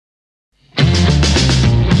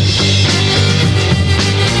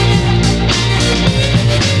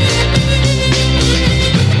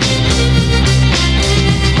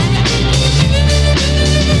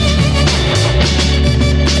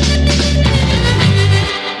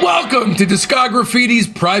Welcome to Discography's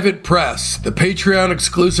Private Press, the Patreon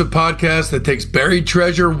exclusive podcast that takes buried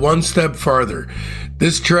treasure one step farther.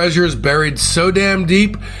 This treasure is buried so damn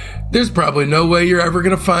deep, there's probably no way you're ever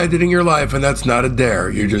going to find it in your life, and that's not a dare.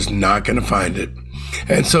 You're just not going to find it.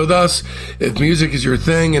 And so thus, if music is your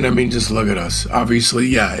thing, and I mean, just look at us. Obviously,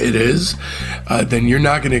 yeah, it is. Then you're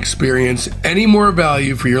not going to experience any more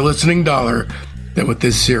value for your listening dollar than with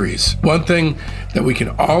this series. One thing that we can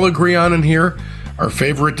all agree on in here, our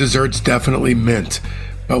favorite dessert's definitely mint,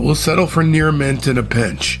 but we'll settle for near mint in a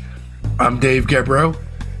pinch. I'm Dave Gebrow.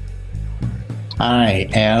 I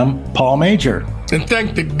am Paul Major. And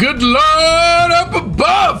thank the good Lord up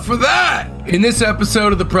above for that. In this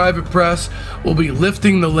episode of The Private Press, we'll be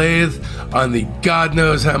lifting the lathe on the God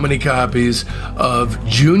knows how many copies of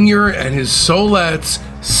Junior and his Soulettes'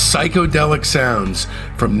 Psychedelic Sounds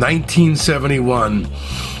from 1971.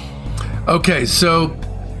 Okay, so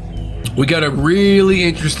we got a really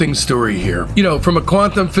interesting story here. You know, from a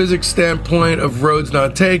quantum physics standpoint of roads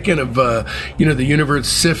not taken, of, the universe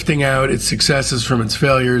sifting out its successes from its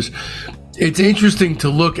failures, it's interesting to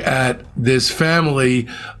look at this family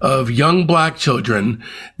of young black children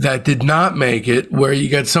that did not make it, where you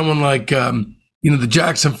got someone like, the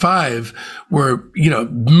Jackson 5, where,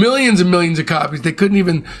 millions and millions of copies, they couldn't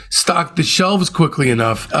even stock the shelves quickly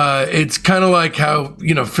enough. It's kind of like how,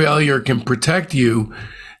 failure can protect you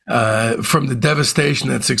from the devastation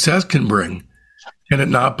that success can bring. Can it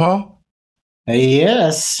not, Paul?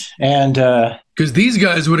 Yes. And because these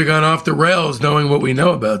guys would have gone off the rails knowing what we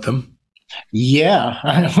know about them. Yeah,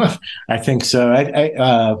 I think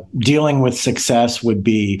so. Dealing with success would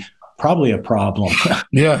be probably a problem.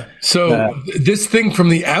 Yeah. So this thing from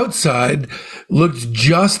the outside looked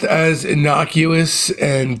just as innocuous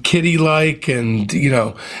and kiddie-like and,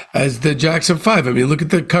 as the Jackson 5. I mean, look at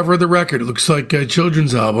the cover of the record. It looks like a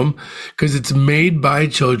children's album because it's made by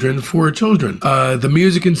children for children. The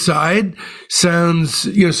music inside sounds,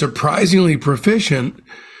 surprisingly proficient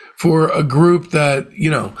for a group that,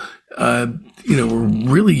 were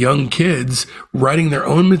really young kids writing their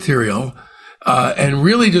own material. And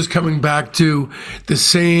really just coming back to the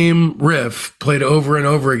same riff played over and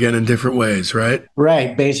over again in different ways, right?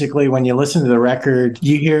 Right. Basically, when you listen to the record,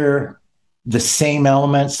 you hear the same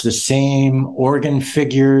elements, the same organ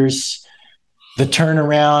figures. The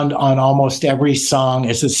turnaround on almost every song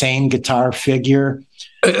is the same guitar figure.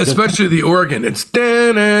 Especially the organ. It's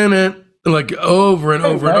like over and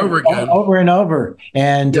over and over again. Over and over.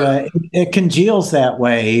 And it congeals that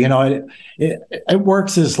way. It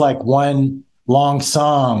works as like one long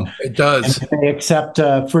song. It does. Except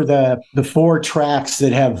for the 4 tracks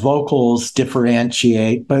that have vocals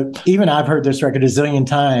differentiate. But even I've heard this record a zillion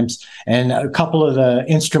times, and a couple of the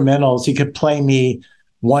instrumentals, you could play me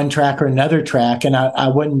one track or another track, and I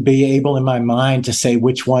wouldn't be able in my mind to say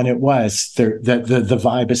which one it was. The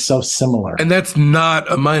vibe is so similar. And that's not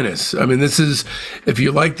a minus. I mean, this is, if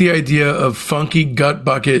you like the idea of funky gut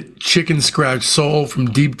bucket, chicken scratch soul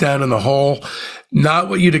from deep down in the hole, not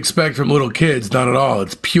what you'd expect from little kids, not at all.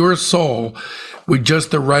 It's pure soul with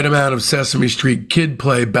just the right amount of Sesame Street kid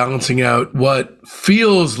play balancing out what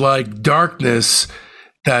feels like darkness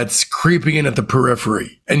that's creeping in at the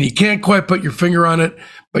periphery. And you can't quite put your finger on it,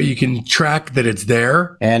 but you can track that it's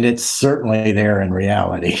there. And it's certainly there in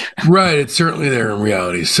reality. Right, it's certainly there in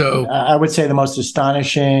reality. So I would say the most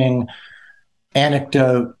astonishing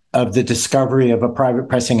anecdote of the discovery of a private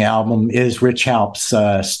pressing album is Rich Halp's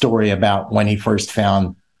story about when he first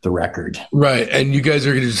found the record. Right. And you guys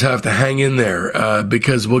are going to just have to hang in there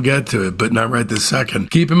because we'll get to it, but not right this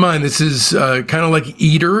second. Keep in mind, this is kind of like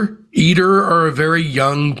Eater. Eater are a very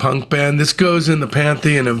young punk band. This goes in the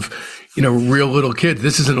pantheon of, real little kids.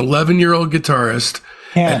 This is an 11-year-old guitarist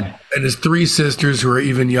and his 3 sisters who are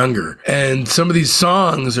even younger. And some of these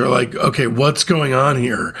songs are like, okay, what's going on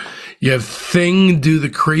here? You have Thing Do the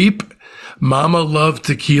Creep, Mama Love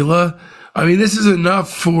Tequila. I mean, this is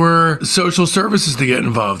enough for social services to get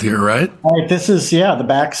involved here, right? Right. This is, the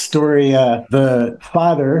backstory. The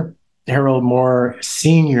father, Harold Moore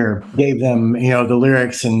Sr., gave them, the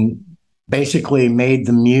lyrics and basically made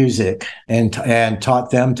the music and taught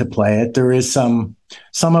them to play it. There is some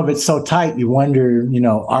of it's so tight, you wonder,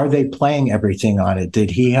 are they playing everything on it? Did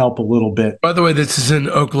he help a little bit? By the way, this is in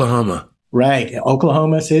Oklahoma. Right.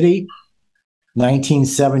 Oklahoma City,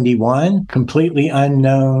 1971, completely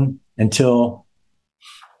unknown until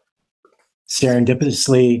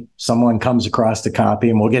serendipitously someone comes across the copy.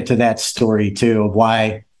 And we'll get to that story too, of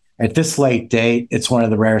why at this late date, it's one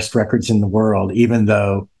of the rarest records in the world, even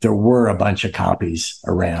though there were a bunch of copies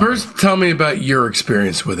around. First, tell me about your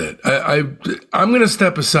experience with it. I'm going to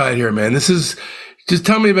step aside here, man. This is Just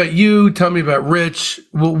tell me about you. Tell me about Rich.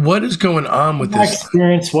 Well, what is going on with My this?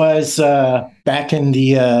 experience was back in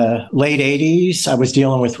the late 80s. I was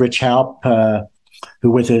dealing with Rich Haupt,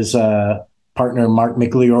 who with his partner Mark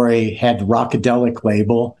Migliore had the Rockadelic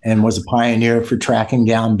label and was a pioneer for tracking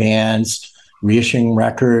down bands, reissuing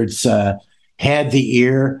records, had the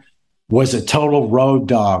ear, was a total road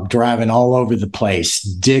dog, driving all over the place,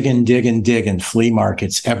 digging, flea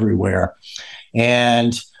markets everywhere.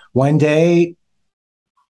 And one day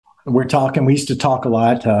we're talking, we used to talk a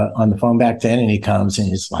lot on the phone back then, and he comes and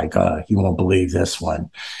he's like, you won't believe this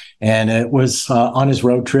one. And it was on his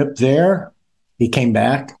road trip there. He came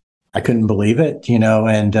back. I couldn't believe it,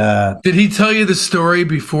 and did he tell you the story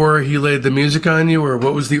before he laid the music on you, or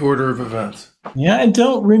what was the order of events? Yeah, I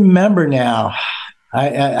don't remember now,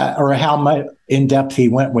 or how much in depth he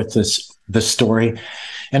went with the story.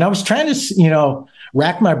 And I was trying to,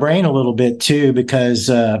 rack my brain a little bit too, because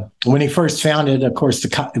when he first found it, of course,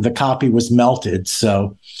 the copy was melted.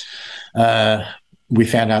 So we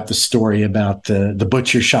found out the story about the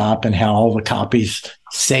butcher shop and how all the copies,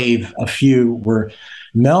 save a few, were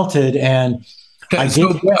melted. And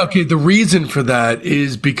the reason for that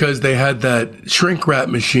is because they had that shrink wrap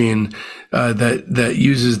machine that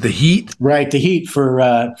uses the heat. Right, the heat for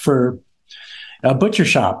a butcher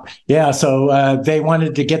shop. Yeah, so they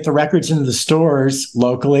wanted to get the records into the stores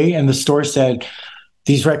locally, and the store said,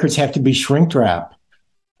 these records have to be shrink wrap.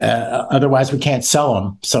 Otherwise, we can't sell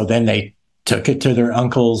them. So then they took it to their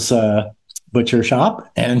uncle's butcher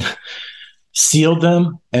shop and sealed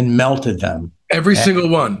them and melted them. Every single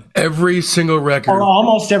one, every single record.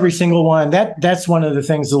 Almost every single one. That's one of the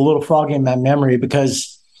things, a little foggy in my memory,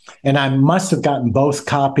 because, and I must have gotten both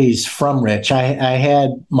copies from Rich. I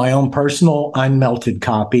had my own personal unmelted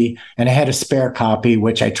copy, and I had a spare copy,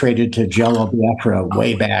 which I traded to Jello Biafra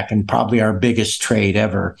way back, and probably our biggest trade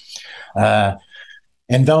ever.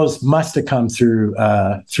 And those must have come through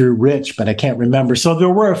Rich, but I can't remember. So there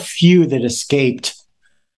were a few that escaped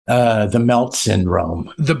the melt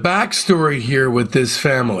syndrome. The backstory here with this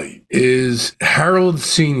family is Harold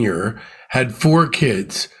Sr. had 4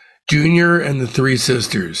 kids, Junior and the 3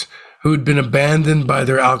 sisters, who had been abandoned by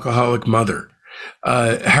their alcoholic mother.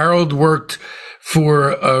 Harold worked for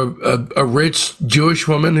a rich Jewish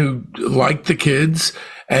woman who liked the kids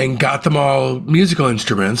and got them all musical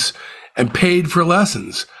instruments and paid for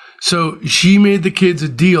lessons. So she made the kids a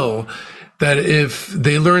deal that if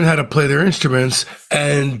they learn how to play their instruments,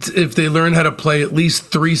 and if they learn how to play at least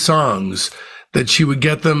 3 songs, that she would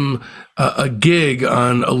get them a gig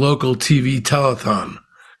on a local TV telethon.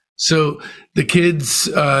 So the kids,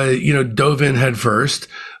 dove in head first,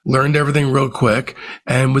 learned everything real quick,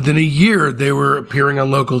 and within a year, they were appearing on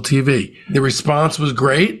local TV. The response was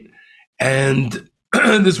great, and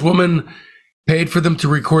this woman paid for them to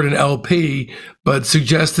record an LP, but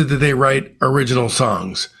suggested that they write original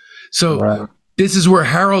songs. So This is where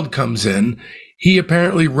Harold comes in. He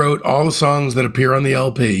apparently wrote all the songs that appear on the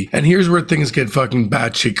LP. And here's where things get fucking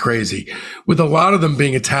batshit crazy, with a lot of them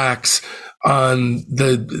being attacks on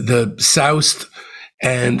the soused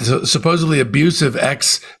and supposedly abusive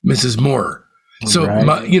ex Mrs. Moore. So,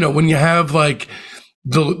 when you have like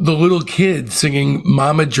the little kid singing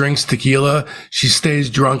 "Mama drinks tequila, she stays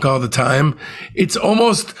drunk all the time," it's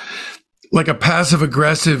almost like a passive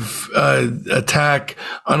aggressive attack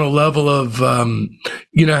on a level of,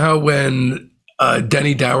 how when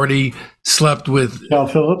Denny Dougherty slept with Michelle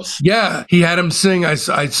Phillips. Yeah, he had him sing I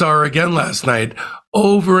Saw Her Again Last Night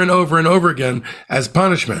over and over and over again as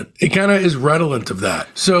punishment. It kind of is redolent of that.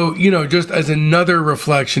 So, just as another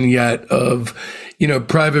reflection yet of,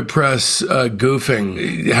 private press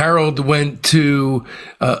goofing. Harold went to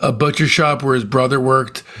a butcher shop where his brother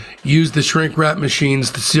worked, used the shrink wrap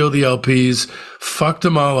machines to seal the LPs, fucked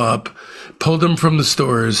them all up, pulled them from the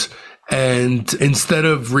stores, and instead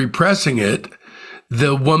of repressing it,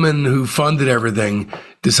 the woman who funded everything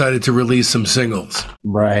decided to release some singles.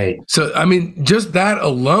 Right. So, just that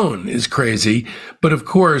alone is crazy. But of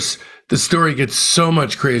course, the story gets so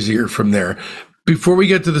much crazier from there. Before we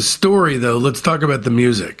get to the story, though, let's talk about the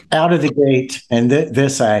music. Out of the gate, and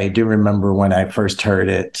this I do remember when I first heard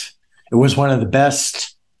it. It was one of the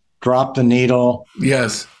best drop the needle.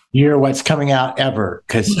 Yes. Hear what's coming out ever.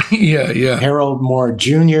 Because yeah. Harold Moore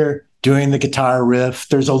Jr. doing the guitar riff.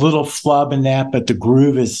 There's a little flub in that, but the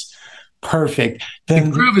groove is perfect. Then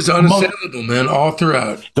the groove is unassailable, man, all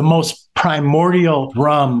throughout. The most primordial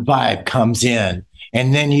drum vibe comes in.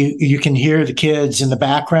 And then you can hear the kids in the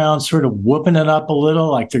background sort of whooping it up a little,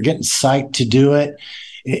 like they're getting psyched to do it.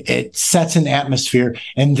 It sets an atmosphere.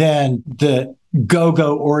 And then the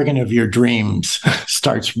go-go organ of your dreams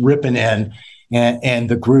starts ripping in. and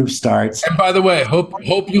the groove starts. And by the way, hope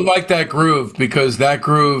you like that groove, because that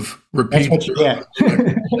groove That's repeats. what you get.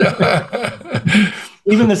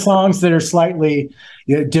 Even the songs that are slightly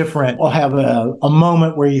different will have a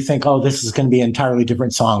moment where you think, oh, this is going to be an entirely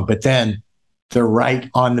different song. But then they're right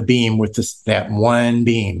on the beam with that one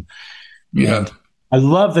beam. Yeah. And I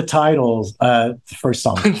love the titles, the first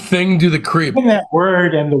song. Thing Do the Creep. And that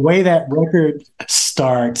word and the way that record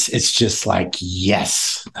starts, it's just like,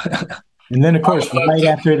 yes. And then, of course, right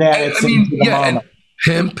after that, it's into the moment.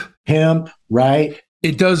 Pimp, right?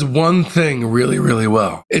 It does one thing really, really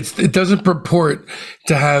well. It doesn't purport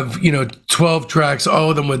to have 12 tracks, all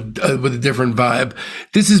of them with a different vibe.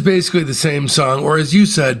 This is basically the same song, or as you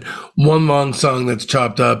said, one long song that's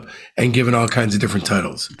chopped up and given all kinds of different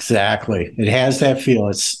titles. Exactly. It has that feel.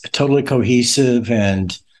 It's totally cohesive,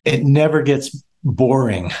 and it never gets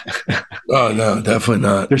boring. Oh no, definitely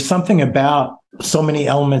not. There's something about so many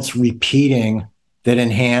elements repeating that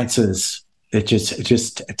enhances. It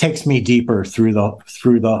just takes me deeper through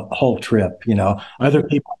the whole trip. Other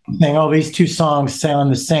people saying, "Oh, these two songs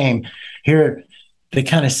sound the same." Here, they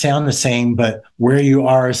kind of sound the same, but where you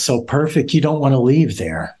are is so perfect, you don't want to leave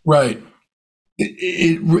there. Right.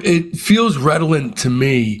 It feels redolent to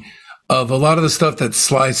me of a lot of the stuff that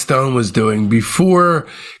Sly Stone was doing before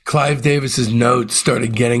Clive Davis's notes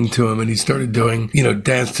started getting to him, and he started doing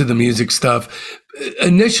dance to the music stuff.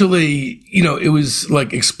 Initially, it was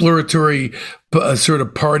like exploratory, sort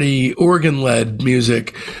of party organ-led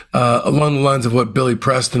music, along the lines of what Billy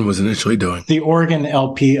Preston was initially doing. The organ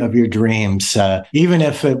LP of your dreams, even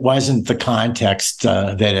if it wasn't the context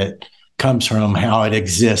that it comes from, how it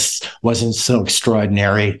exists, wasn't so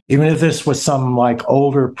extraordinary. Even if this was some like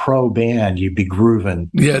older pro band, you'd be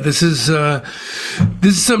grooving. Yeah, this is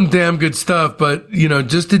some damn good stuff. But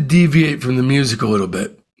just to deviate from the music a little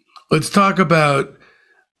bit, let's talk about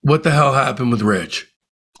what the hell happened with Rich.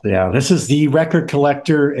 Yeah, this is the record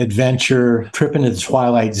collector adventure trip into the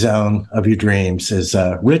twilight zone of your dreams. As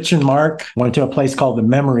Rich and Mark went to a place called the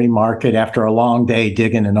Memory Market after a long day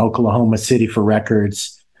digging in Oklahoma City for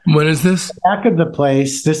records. When is this? Back of the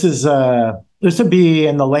place. This would be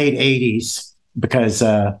in the late 80s, because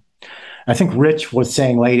I think Rich was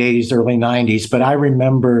saying late 80s, early 90s, but I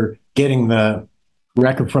remember getting the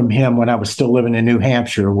record from him when I was still living in New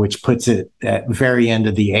Hampshire, which puts it at the very end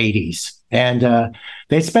of the 80s. And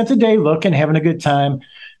they spent the day looking, having a good time.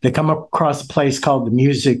 They come across a place called the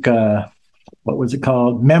Music, what was it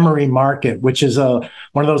called? Memory Market, which is one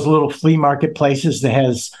of those little flea market places that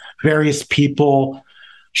has various people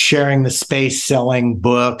sharing the space, selling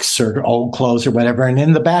books or old clothes or whatever. And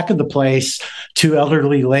in the back of the place, two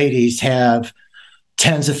elderly ladies have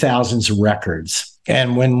tens of thousands of records.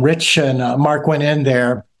 And when Rich and Mark went in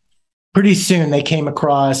there, pretty soon they came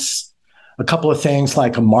across a couple of things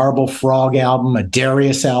like a Marble Frog album, a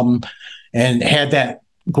Darius album, and had that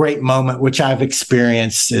great moment, which I've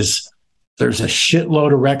experienced, is there's a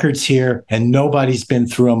shitload of records here and nobody's been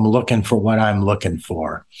through them looking for what I'm looking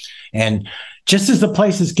for. And just as the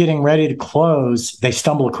place is getting ready to close, they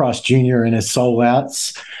stumble across Junior and his Soul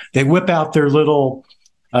Outs. They whip out their little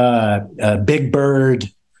Big Bird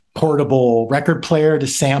portable record player to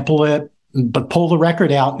sample it, but pull the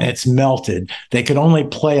record out and it's melted. They could only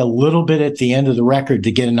play a little bit at the end of the record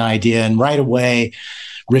to get an idea. And right away,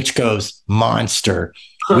 Rich goes, monster.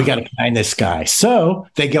 We got to find this guy. So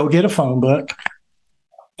they go get a phone book.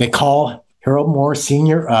 They call Harold Moore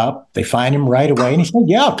Sr. up. They find him right away. And he said,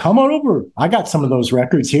 yeah, come on over. I got some of those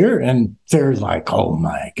records here. And they're like, oh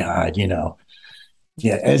my God,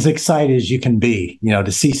 yeah, as excited as you can be,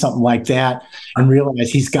 to see something like that and realize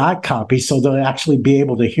he's got copies, so they'll actually be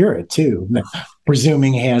able to hear it too.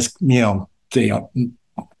 Presuming he has, the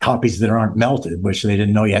copies that aren't melted, which they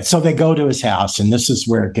didn't know yet. So they go to his house, and this is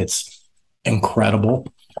where it gets incredible.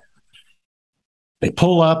 They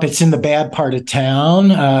pull up. It's in the bad part of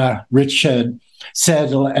town. Rich had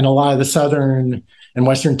said in a lot of the southern and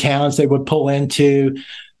western towns they would pull into,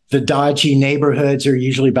 the dodgy neighborhoods are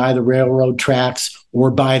usually by the railroad tracks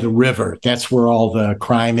or by the river. That's where all the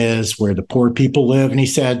crime is, where the poor people live. And he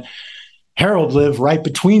said Harold lived right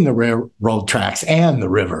between the railroad tracks and the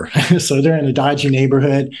river. So they're in a dodgy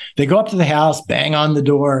neighborhood. They go up to the house, bang on the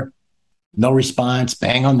door, no response,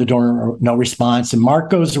 bang on the door, no response. And Mark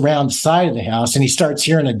goes around the side of the house and he starts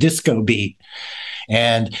hearing a disco beat.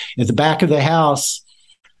 And at the back of the house,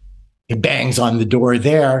 he bangs on the door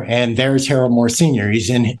there, and there's Harold Moore Sr. He's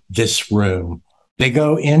in this room. They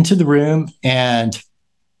go into the room, and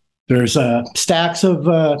there's stacks of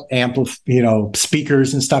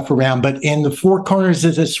speakers and stuff around. But in the four corners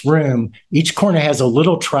of this room, each corner has a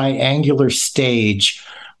little triangular stage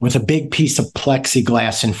with a big piece of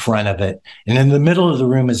plexiglass in front of it. And in the middle of the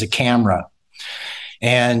room is a camera.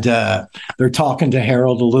 And they're talking to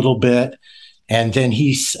Harold a little bit. And then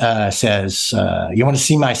he says, you want to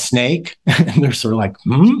see my snake? And they're sort of like,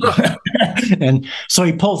 And so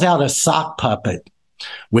he pulls out a sock puppet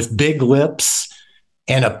with big lips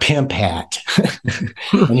and a pimp hat.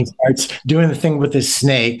 And he starts doing the thing with his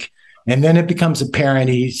snake. And then it becomes apparent.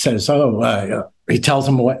 He says, he tells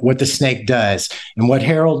him what the snake does. And what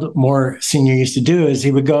Harold Moore Sr. used to do is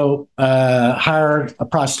he would go hire a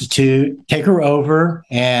prostitute, take her over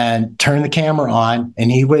and turn the camera on.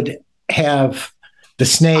 And he would have the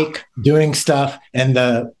snake doing stuff and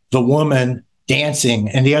the woman dancing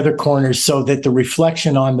in the other corners, so that the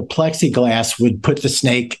reflection on the plexiglass would put the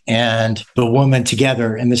snake and the woman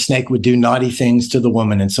together, and the snake would do naughty things to the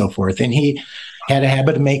woman and so forth. And he had a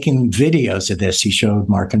habit of making videos of this. He showed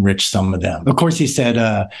Mark and Rich some of them. Of course, he said,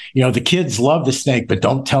 the kids love the snake, but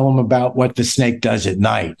don't tell them about what the snake does at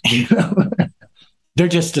night. They're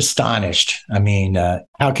just astonished. I mean,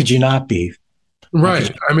 how could you not be?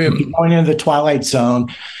 Right. I mean, going into the Twilight Zone,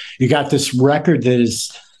 you got this record that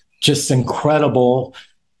is just incredible,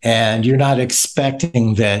 and you're not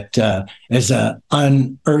expecting that as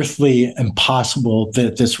unearthly impossible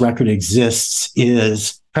that this record exists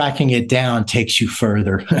is. Tracking it down takes you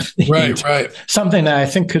further. Right. Something that I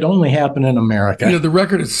think could only happen in America. The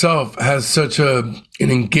record itself has such an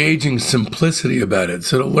engaging simplicity about it.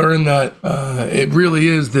 So to learn that it really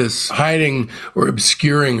is this hiding or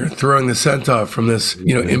obscuring or throwing the scent off from this,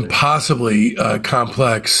 impossibly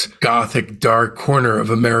complex, gothic, dark corner of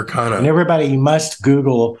Americana. And everybody, you must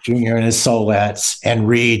Google Junior and his Soulettes and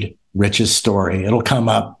read Rich's story. It'll come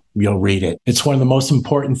up. You'll read it. It's one of the most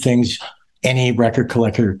important things any record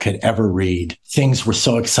collector could ever read. Things were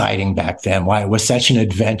so exciting back then. Why it was such an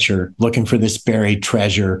adventure, looking for this buried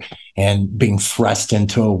treasure and being thrust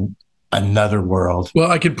into another world. Well,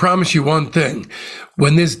 I can promise you one thing.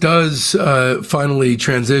 When this does finally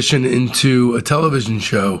transition into a television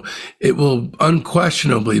show, it will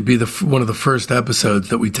unquestionably be one of the first episodes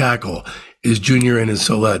that we tackle is Junior and his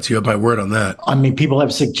Soulettes. You have my word on that. I mean, people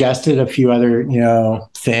have suggested a few other,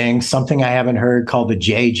 things. Something I haven't heard called the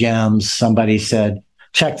J Gems. Somebody said,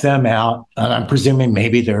 check them out. And I'm presuming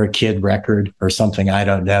maybe they're a kid record or something. I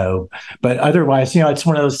don't know. But otherwise, it's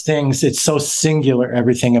one of those things. It's so singular,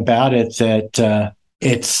 everything about it, that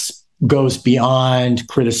it's goes beyond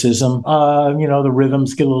criticism. The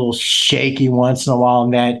rhythms get a little shaky once in a while,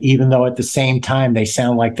 and that even though at the same time they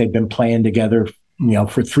sound like they've been playing together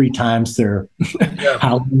for 3 times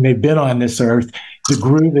how long they've been on this earth. The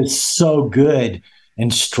groove is so good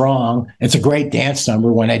and strong. It's a great dance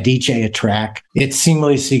number. When I DJ a track, it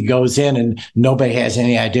seamlessly goes in and nobody has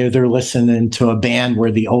any idea they're listening to a band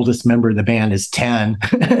where the oldest member of the band is 10.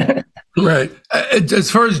 Right.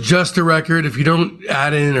 As far as just a record, if you don't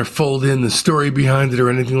add in or fold in the story behind it or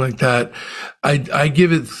anything like that, I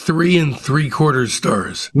give it 3 3/4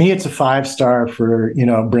 stars. Me, it's a 5-star for,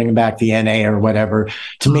 bringing back the NA or whatever.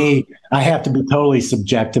 To me, I have to be totally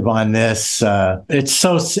subjective on this. It's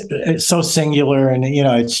so singular. And,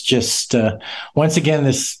 it's just, once again,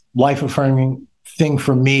 this life affirming thing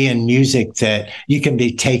for me in music, that you can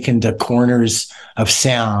be taken to corners of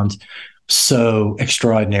sound so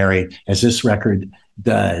extraordinary as this record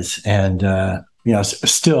does. And,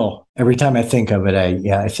 still every time I think of it,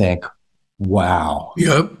 I think, wow.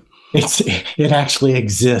 Yep. It actually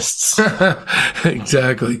exists.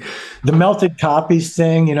 Exactly. The melted copies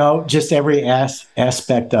thing, just every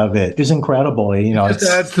aspect of it is incredible. It just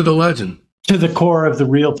adds to the legend, to the core of the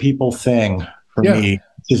real people thing for me.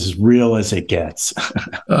 As real as it gets.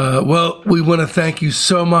 Well, we want to thank you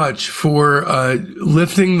so much for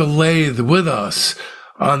lifting the lathe with us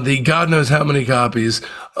on the God knows how many copies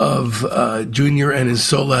of Junior and his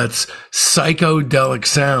Soulettes' psychedelic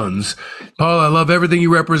sounds. Paul, I love everything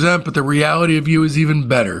you represent, but the reality of you is even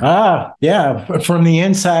better. Yeah. From the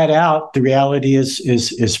inside out, the reality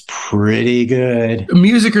is pretty good.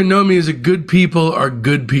 Music or no music, good people are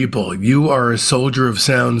good people. You are a soldier of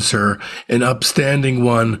sound, sir, an upstanding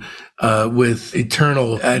one with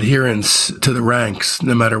eternal adherence to the ranks,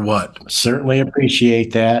 no matter what. Certainly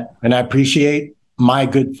appreciate that. And I appreciate my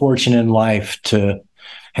good fortune in life to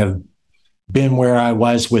have been where I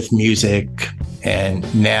was with music, and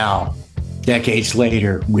now, decades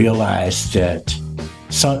later, realized that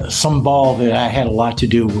some ball that I had a lot to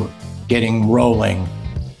do with getting rolling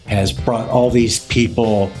has brought all these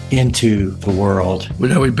people into the world.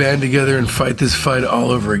 Well, now we band together and fight this fight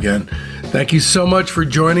all over again. Thank you so much for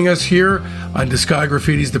joining us here on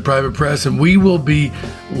Discographity's The Private Press, and we will be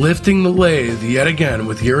lifting the lathe yet again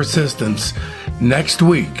with your assistance next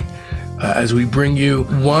week as we bring you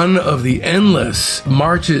one of the endless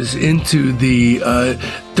marches into the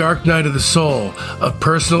dark night of the soul of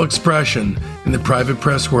personal expression in the private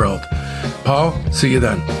press world. Paul, see you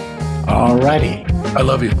then. All righty. I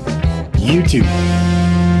love you. You too.